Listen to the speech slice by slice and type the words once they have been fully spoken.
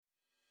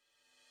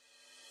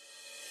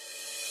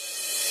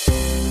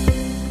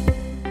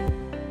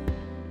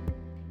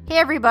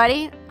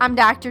everybody, I'm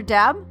Dr.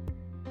 Deb,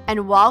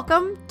 and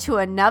welcome to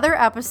another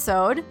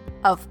episode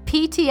of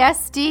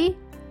PTSD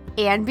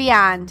and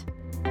Beyond.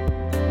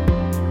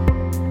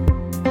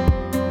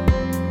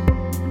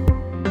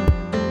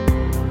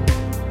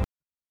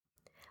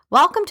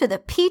 Welcome to the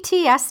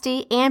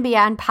PTSD and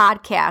Beyond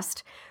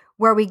podcast,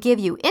 where we give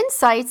you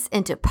insights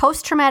into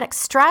post-traumatic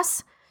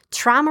stress,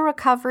 trauma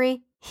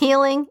recovery,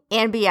 healing,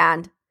 and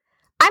beyond.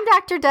 I'm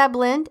Dr. Deb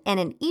Lind, and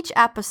in each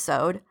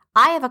episode,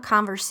 I have a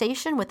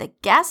conversation with a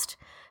guest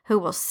who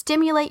will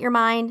stimulate your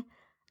mind,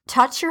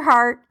 touch your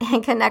heart,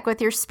 and connect with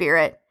your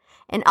spirit,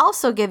 and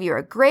also give you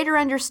a greater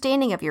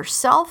understanding of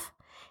yourself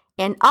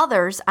and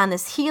others on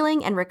this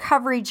healing and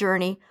recovery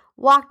journey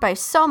walked by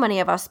so many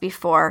of us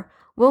before,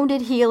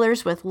 wounded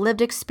healers with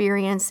lived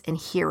experience and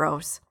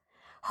heroes.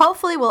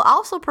 Hopefully, we'll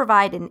also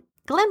provide a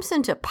glimpse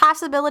into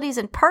possibilities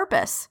and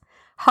purpose,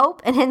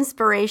 hope, and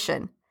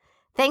inspiration.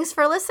 Thanks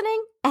for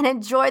listening and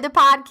enjoy the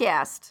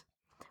podcast.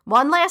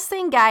 One last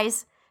thing,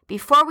 guys,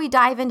 before we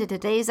dive into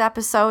today's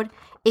episode,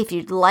 if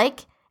you'd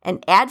like an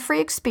ad-free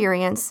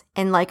experience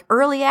and like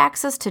early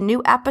access to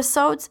new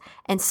episodes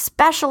and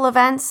special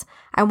events,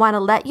 I want to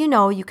let you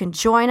know you can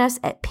join us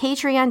at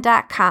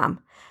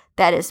patreon.com.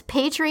 That is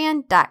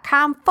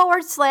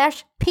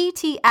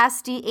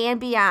patreon.com/PTSD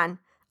and beyond.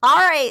 All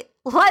right,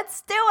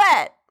 let's do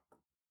it.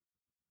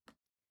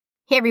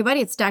 Hey, everybody,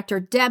 it's Dr.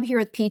 Deb here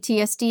with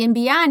PTSD and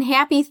Beyond.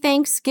 Happy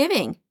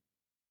Thanksgiving.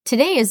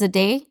 Today is a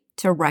day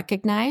to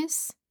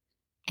recognize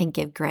and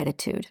give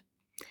gratitude.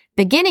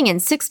 Beginning in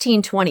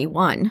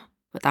 1621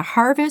 with a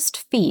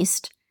harvest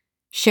feast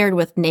shared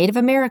with Native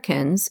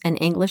Americans and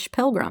English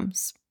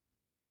pilgrims.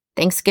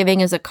 Thanksgiving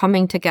is a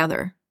coming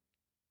together.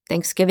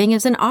 Thanksgiving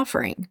is an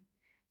offering.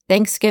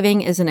 Thanksgiving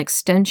is an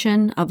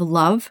extension of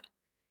love,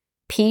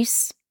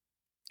 peace,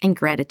 and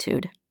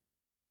gratitude.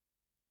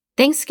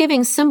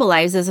 Thanksgiving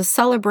symbolizes a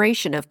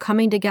celebration of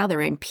coming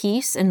together in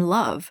peace and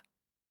love,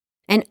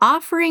 an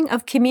offering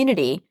of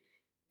community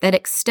that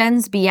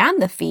extends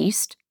beyond the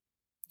feast,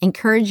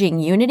 encouraging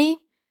unity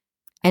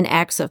and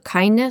acts of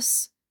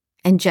kindness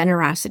and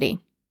generosity.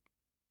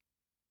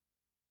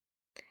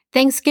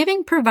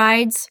 Thanksgiving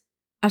provides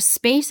a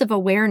space of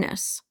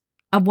awareness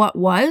of what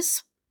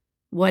was,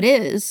 what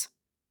is,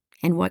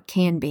 and what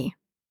can be.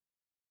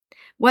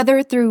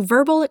 Whether through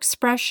verbal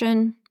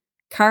expression,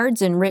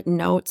 cards and written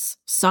notes,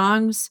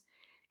 songs,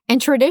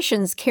 and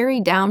traditions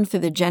carried down through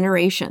the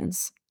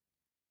generations,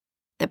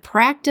 the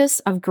practice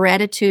of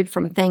gratitude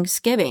from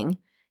Thanksgiving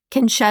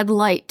can shed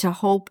light to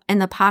hope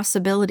and the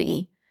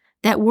possibility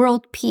that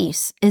world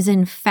peace is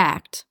in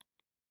fact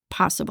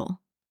possible.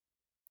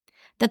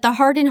 That the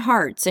hardened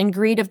hearts and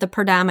greed of the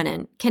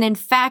predominant can in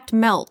fact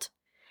melt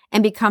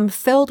and become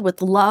filled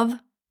with love,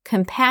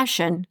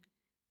 compassion,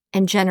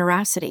 and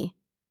generosity,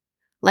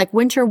 like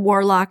Winter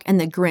Warlock and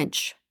the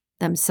Grinch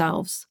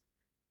themselves.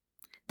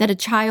 That a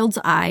child's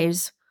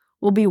eyes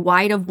will be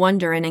wide of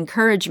wonder and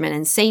encouragement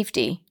and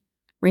safety,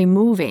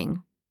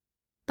 removing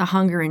the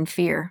hunger and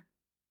fear.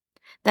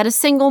 That a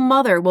single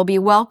mother will be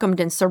welcomed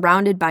and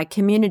surrounded by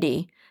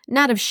community,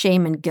 not of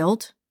shame and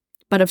guilt,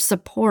 but of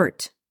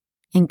support,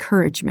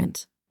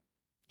 encouragement,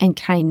 and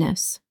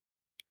kindness.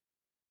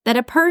 That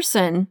a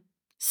person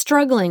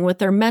struggling with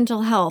their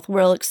mental health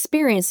will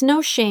experience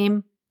no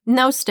shame,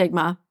 no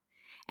stigma,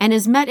 and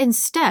is met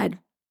instead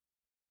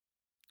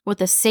with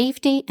the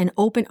safety and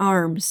open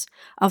arms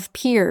of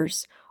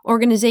peers,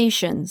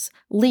 organizations,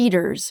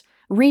 leaders,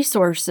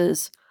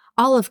 resources,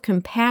 all of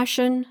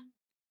compassion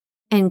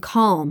and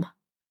calm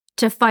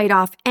to fight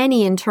off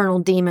any internal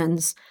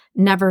demons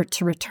never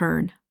to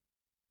return.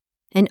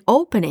 And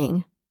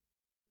opening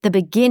the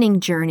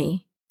beginning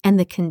journey and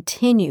the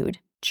continued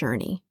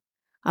journey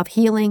of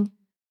healing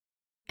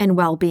and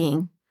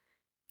well-being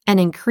and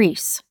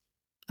increase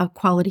of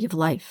quality of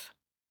life.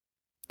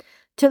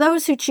 To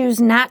those who choose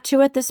not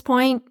to at this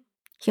point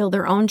heal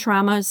their own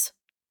traumas,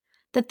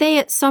 that they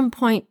at some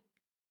point,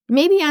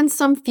 maybe on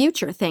some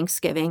future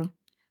Thanksgiving,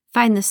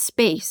 find the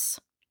space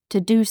to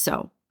do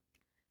so,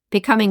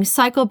 becoming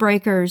cycle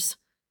breakers,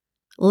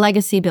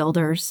 legacy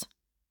builders,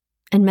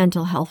 and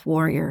mental health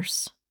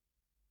warriors.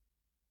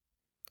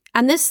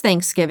 On this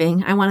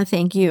Thanksgiving, I want to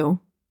thank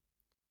you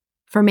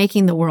for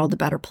making the world a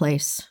better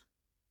place,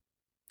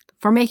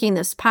 for making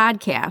this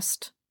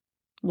podcast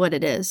what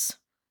it is,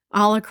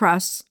 all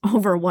across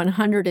over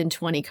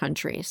 120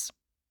 countries.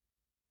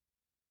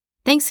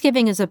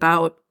 Thanksgiving is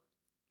about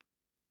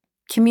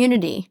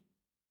community.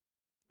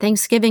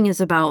 Thanksgiving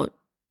is about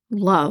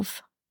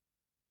love.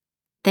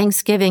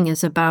 Thanksgiving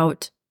is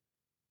about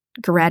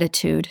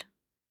gratitude.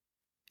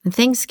 And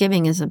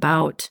Thanksgiving is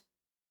about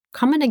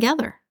coming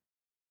together.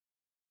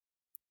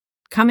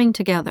 Coming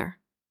together.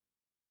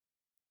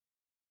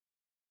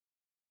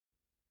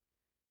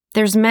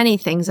 There's many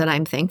things that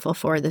I'm thankful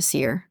for this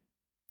year.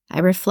 I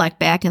reflect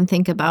back and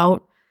think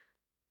about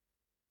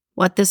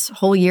what this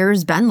whole year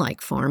has been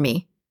like for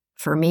me,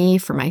 for my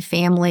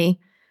family,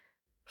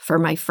 for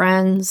my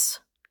friends,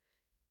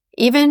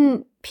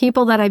 even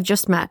people that I've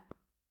just met.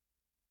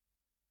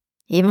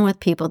 Even with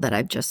people that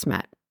I've just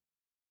met.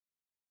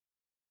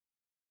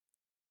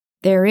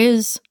 There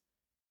is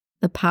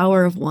the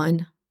power of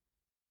one.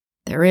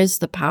 There is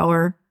the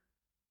power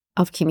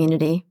of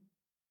community.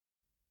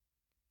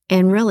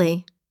 And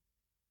really,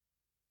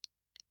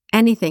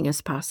 anything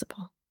is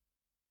possible.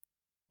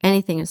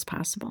 Anything is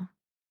possible.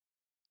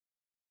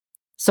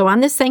 So on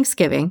this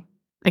Thanksgiving,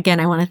 again,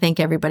 I want to thank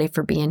everybody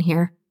for being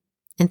here.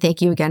 And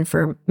thank you again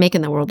for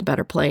making the world a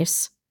better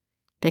place.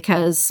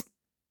 Because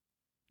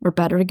we're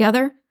better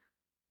together,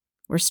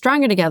 we're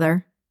stronger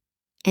together,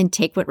 and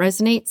take what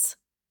resonates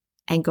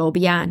and go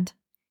beyond.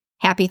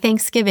 Happy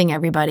Thanksgiving,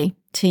 everybody,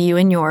 to you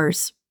and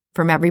yours,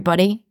 from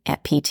everybody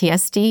at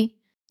PTSD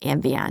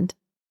and beyond.